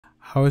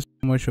How is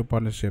commercial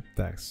partnership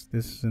tax?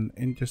 This is an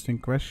interesting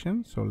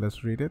question, so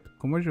let's read it.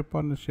 Commercial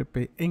partnership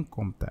pay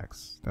income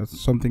tax. That's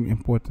something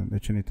important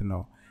that you need to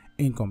know.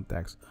 Income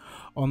tax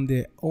on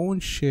their own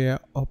share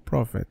of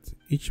profit.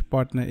 Each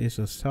partner is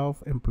a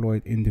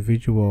self-employed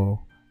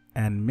individual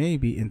and may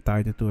be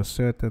entitled to a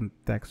certain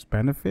tax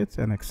benefits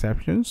and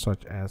exceptions,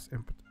 such as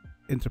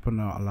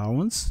entrepreneur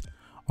allowance,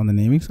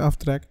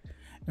 ondernemingsaftrek,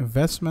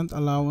 investment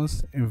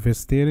allowance,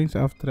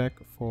 investeringsaftrek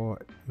for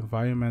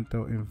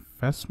environmental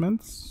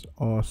investments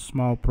or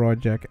small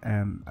project,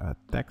 and a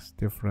tax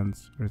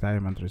difference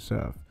retirement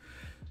reserve.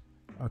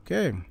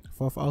 Okay,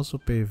 FOF also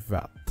pay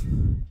VAT.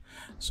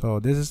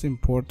 So this is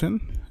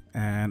important,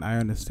 and I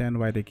understand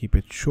why they keep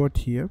it short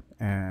here,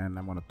 and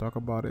I'm going to talk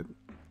about it.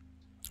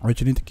 What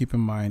you need to keep in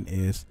mind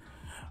is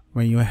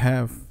when you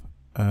have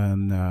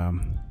a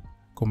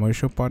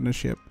commercial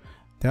partnership,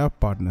 there are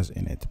partners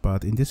in it,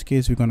 but in this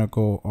case we're going to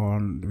go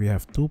on, we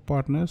have two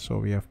partners. So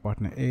we have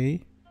partner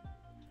A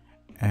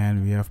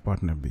and we have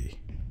partner B.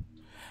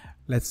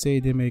 Let's say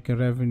they make a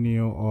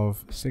revenue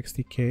of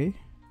 60K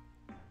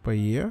per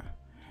year,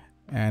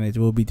 and it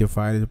will be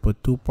divided by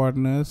two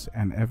partners,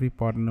 and every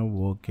partner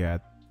will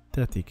get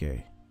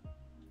 30K.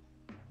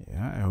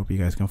 Yeah, I hope you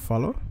guys can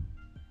follow.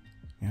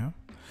 Yeah,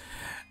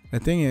 the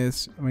thing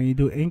is, when you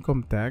do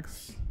income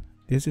tax,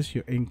 this is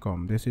your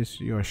income, this is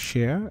your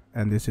share,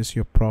 and this is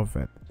your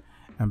profit,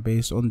 and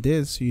based on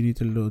this you need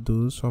to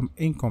do some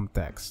income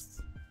tax.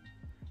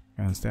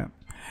 You understand?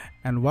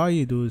 And while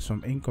you do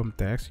some income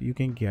tax, you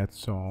can get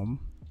some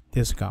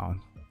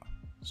discount.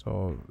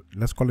 So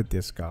let's call it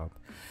discount.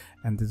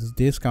 And this is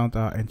discount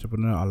are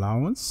entrepreneur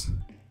allowance,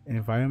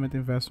 environment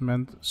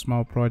investment,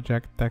 small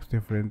project, tax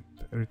different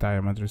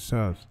retirement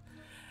reserves.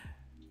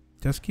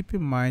 Just keep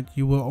in mind,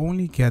 you will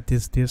only get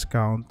this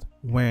discount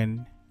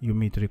when you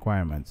meet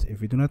requirements.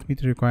 If you do not meet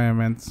the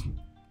requirements,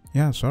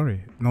 yeah,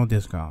 sorry, no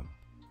discount.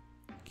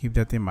 Keep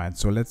that in mind.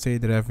 So let's say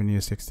the revenue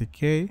is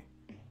 60K,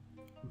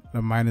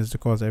 minus the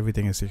cost,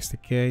 everything is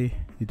 60K.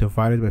 You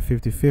divide it by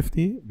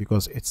 50-50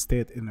 because it's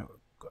stated in an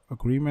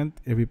agreement.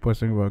 Every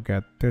person will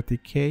get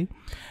 30K,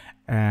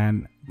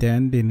 and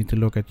then they need to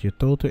look at your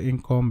total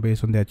income.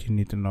 Based on that, you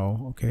need to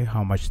know, okay,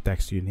 how much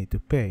tax you need to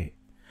pay.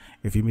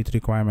 If you meet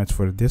requirements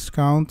for a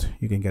discount,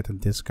 you can get a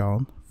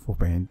discount for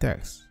paying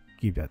tax.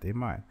 Keep that in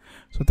mind.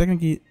 So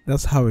technically,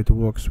 that's how it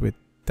works with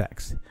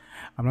tax.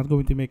 I'm not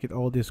going to make it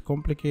all this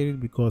complicated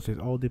because it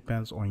all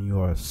depends on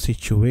your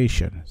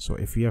situation. So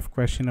if you have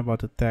question about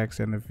the tax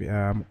and if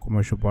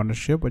commercial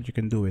partnership, what you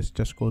can do is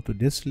just go to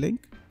this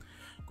link,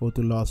 go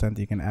to Law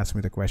Center. You can ask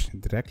me the question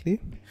directly.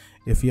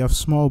 If you have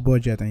small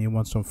budget and you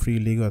want some free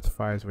legal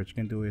advice, what you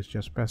can do is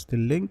just press the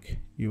link.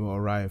 You will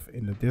arrive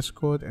in the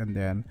Discord, and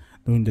then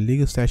during the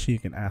legal session you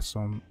can ask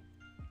some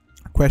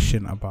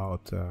question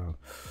about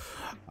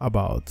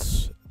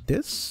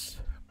this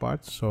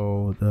part,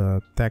 so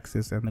the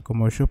taxes and the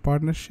commercial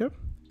partnership.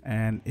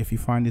 And if you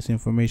find this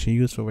information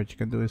useful, what you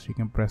can do is you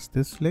can press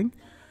this link,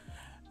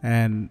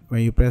 and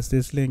when you press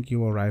this link you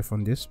will arrive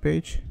on this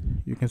page.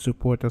 You can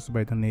support us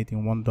by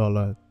donating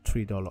 $1,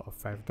 $3 or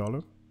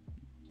 $5,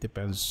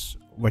 depends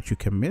what you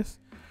can miss,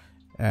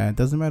 and it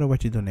doesn't matter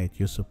what you donate,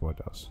 you support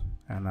us,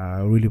 and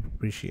I really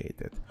appreciate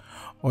it.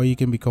 Or you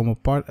can become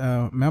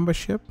a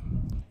membership.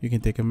 You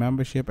can take a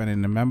membership, and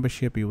in the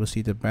membership you will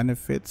see the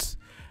benefits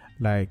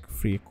like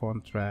free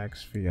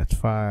contracts, free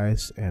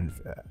advice, and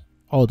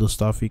all those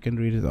stuff. You can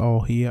read it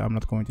all here. I'm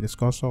not going to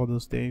discuss all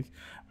those things,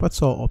 but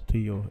it's all up to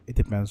you. It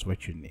depends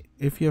what you need.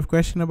 If you have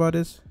question about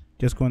this,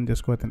 just go on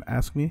Discord and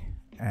ask me.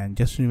 And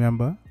just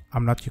remember,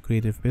 I'm not your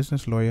creative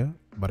business lawyer,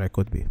 but I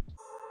could be.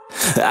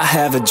 I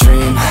have a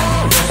dream,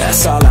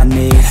 that's all I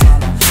need.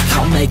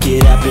 I'll make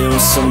it happen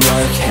with some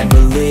work and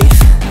belief.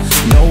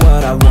 Know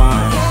what I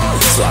want,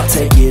 so I'll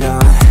take it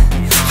on.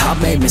 I've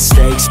made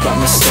mistakes, but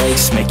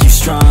mistakes make you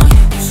strong.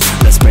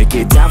 Let's break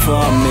it down for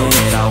a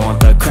minute. I want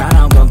the crown,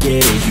 I'm gon'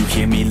 get it. You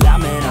hear me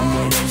loud, man, I'm